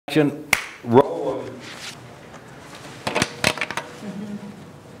row of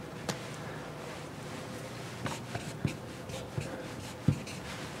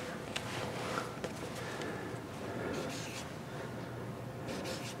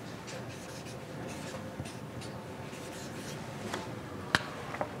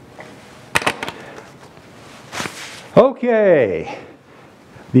okay,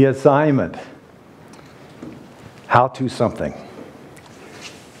 the assignment, how to something.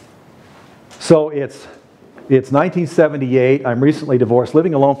 So it's 1978, I'm recently divorced,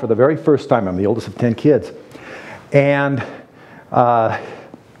 living alone for the very first time. I'm the oldest of 10 kids. And I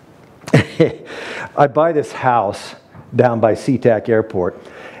buy this house down by SeaTac Airport,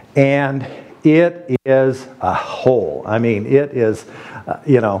 and it is a hole. I mean, it is,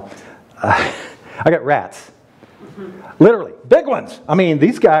 I got rats. Literally, big ones. I mean,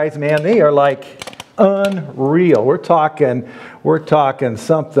 these guys, man, they are like unreal. We're talking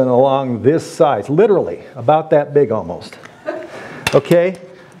something along this size, literally, about that big almost. Okay?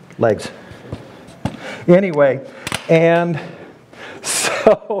 Legs. Anyway, and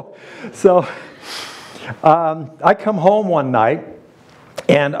so I come home one night,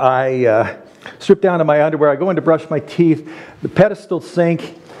 and I strip down to my underwear. I go in to brush my teeth, the pedestal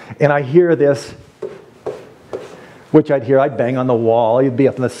sink, and I hear this, which I'd bang on the wall, it'd be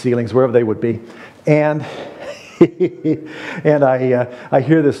up in the ceilings, wherever they would be. And and I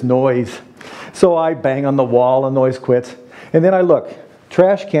hear this noise. So I bang on the wall, the noise quits. And then I look,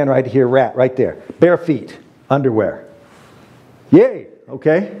 trash can right here, rat right there, bare feet, underwear. Yay,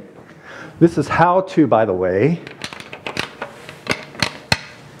 okay. This is how to, by the way,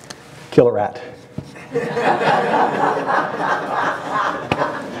 kill a rat.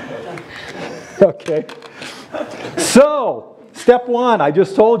 Okay. So, step one, I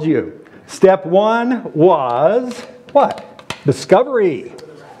just told you. Step one was what? Discovery.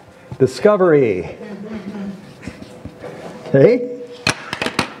 Discovery. Okay?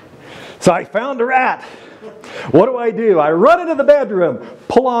 So I found a rat. What do? I run into the bedroom,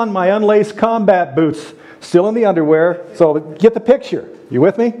 pull on my unlaced combat boots, still in the underwear, so get the picture. You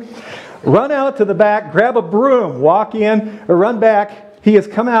with me? Run out to the back, grab a broom, walk in, or run back. He has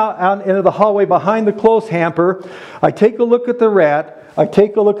come out into the hallway behind the clothes hamper. I take a look at the rat. I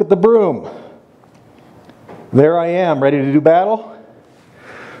take a look at the broom. There I am, ready to do battle.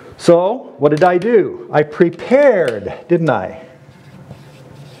 So, what did I do? I prepared, didn't I?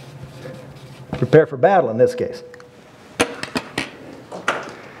 Prepare for battle in this case.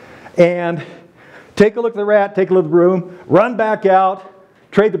 And take a look at the rat, take a look at the broom, run back out,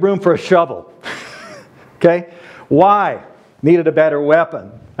 trade the broom for a shovel. Okay? Why? Needed a better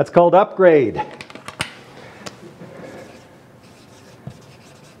weapon. That's called upgrade.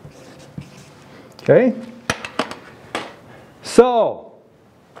 Okay? So,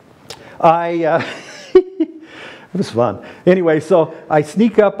 it was fun. Anyway, so I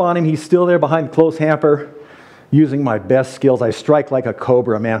sneak up on him. He's still there behind the clothes hamper. Using my best skills, I strike like a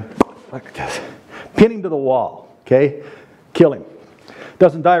cobra, man. Pin him to the wall. Okay? Kill him.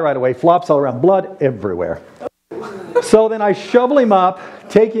 Doesn't die right away. Flops all around. Blood everywhere. So then I shovel him up,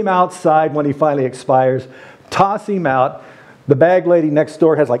 take him outside when he finally expires, toss him out. The bag lady next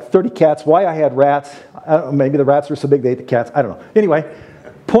door has like 30 cats. Why I had rats, I don't know, maybe the rats were so big they ate the cats. I don't know. Anyway,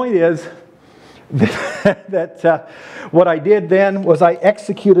 point is that what I did then was I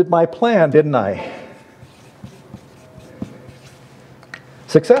executed my plan, didn't I?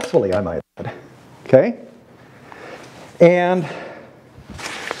 Successfully, I might add. Okay? And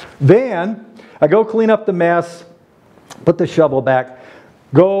then I go clean up the mess, put the shovel back,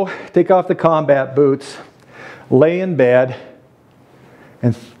 go take off the combat boots, lay in bed,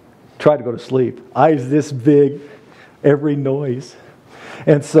 and try to go to sleep. Eyes this big, every noise.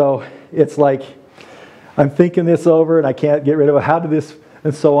 And so it's like, I'm thinking this over and I can't get rid of it. How did this,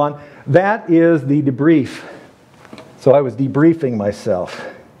 and so on. That is the debrief. So I was debriefing myself.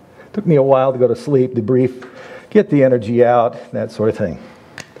 Took me a while to go to sleep, debrief, get the energy out, that sort of thing.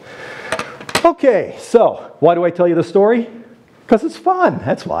 Okay, so why do I tell you the story? Because it's fun,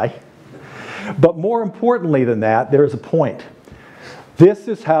 that's why. But more importantly than that, there is a point. This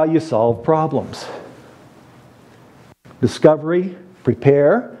is how you solve problems. Discovery,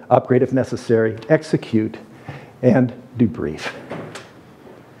 prepare, upgrade if necessary, execute, and debrief.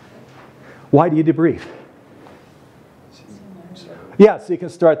 Why do you debrief? Yeah, so you can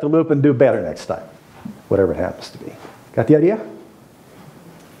start the loop and do better next time, whatever it happens to be. Got the idea?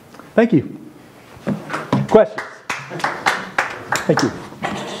 Thank you. Questions? Thank you.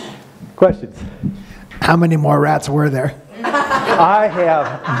 Questions? How many more rats were there? I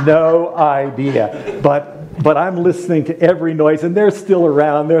have no idea, but but I'm listening to every noise, and they're still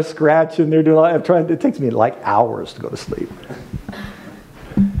around. They're scratching. They're doing. I'm trying. It takes me like hours to go to sleep.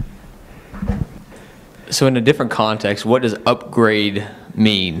 So in a different context, what does upgrade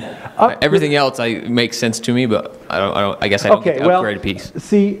mean? Everything else makes sense to me, but I guess I don't get the upgrade piece.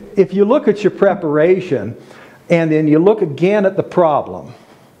 See, if you look at your preparation, and then you look again at the problem,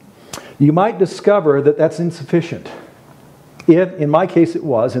 you might discover that that's insufficient. In my case, it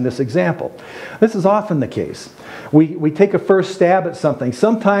was in this example. This is often the case. We take a first stab at something.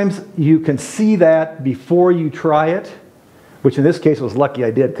 Sometimes you can see that before you try it, which in this case was lucky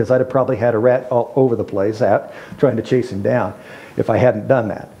I did, because I'd have probably had a rat all over the place trying to chase him down if I hadn't done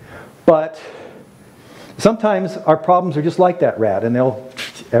that. But sometimes our problems are just like that rat, and they'll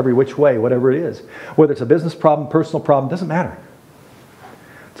every which way, whatever it is. Whether it's a business problem, personal problem, doesn't matter.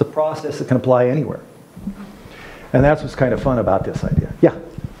 It's a process that can apply anywhere. And that's what's kind of fun about this idea. Yeah?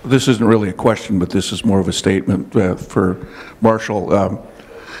 This isn't really a question, but this is more of a statement for Marshall.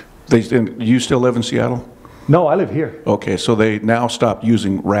 You still live in Seattle? No, I live here. Okay, so they now stopped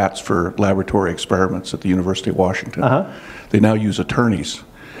using rats for laboratory experiments at the University of Washington. They now use attorneys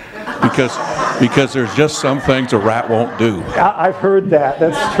because there's just some things a rat won't do. I've heard that.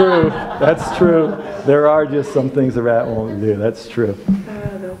 That's true. That's true. There are just some things a rat won't do. That's true.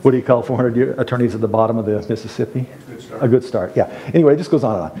 What do you call 400 attorneys at the bottom of the Mississippi? A good start. Yeah. Anyway, it just goes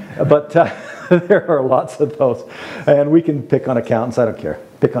on and on. But there are lots of those. And we can pick on accountants. I don't care.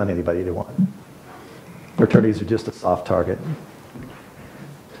 Pick on anybody you want. Attorneys are just a soft target.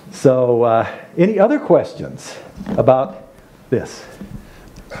 So any other questions about this?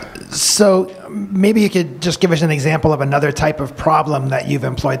 So maybe you could just give us an example of another type of problem that you've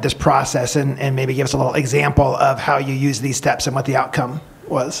employed this process, and maybe give us a little example of how you use these steps and what the outcome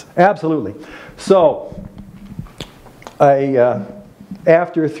was. Absolutely. So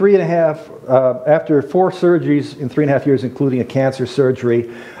after 4 surgeries in 3.5 years, including a cancer surgery,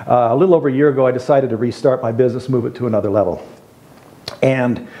 a little over a year ago, I decided to restart my business, move it to another level.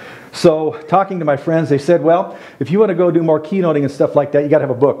 And so talking to my friends, they said, well, if you want to go do more keynoting and stuff like that, you got to have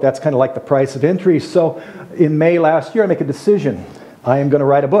a book. That's kind of like the price of entry. So in May last year, I make a decision. I am going to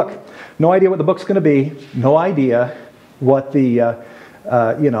write a book. No idea what the book's going to be. No idea what the,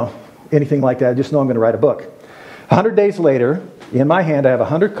 anything like that. I just know I'm going to write a book. 100 days later, in my hand, I have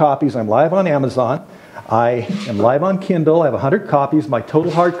 100 copies. I'm live on Amazon. I am live on Kindle. I have 100 copies. My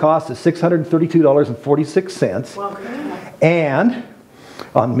total hard cost is $632.46. Wow. And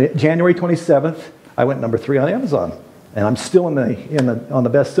on January 27th, I went number 3 on Amazon. And I'm still on the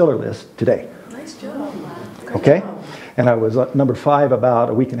bestseller list today. Nice job. Okay? And I was number 5 about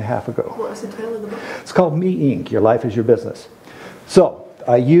a week and a half ago. What was the title of the book? It's called Me Inc. Your Life is Your Business. So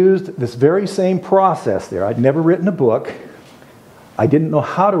I used this very same process there. I'd never written a book. I didn't know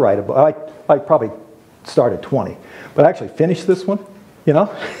how to write a book. I probably started 20. But I actually finished this one, and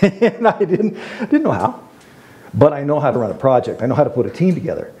I didn't know how. But I know how to run a project. I know how to put a team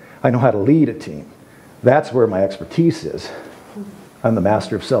together. I know how to lead a team. That's where my expertise is. I'm the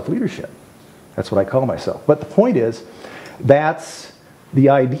master of self-leadership. That's what I call myself. But the point is, that's the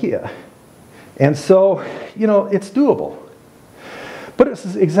idea. And so, it's doable. But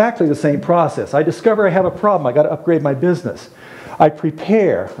it's exactly the same process. I discover I have a problem. I got to upgrade my business. I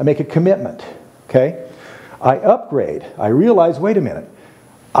prepare. I make a commitment. Okay? I upgrade. I realize, wait a minute.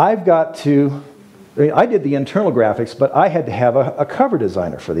 I've got to... I did the internal graphics, but I had to have a cover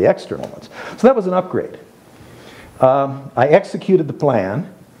designer for the external ones. So that was an upgrade. I executed the plan,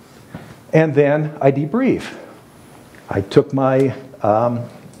 and then I debrief. I took my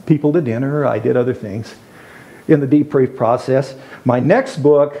people to dinner. I did other things in the debrief process. My next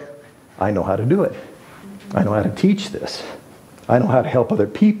book, I know how to do it. I know how to teach this. I know how to help other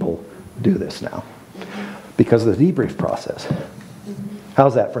people do this now because of the debrief process.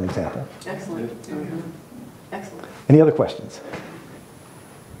 How's that for an example? Excellent. Excellent. Any other questions?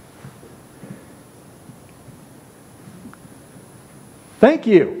 Thank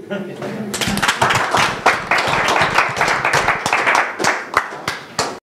you.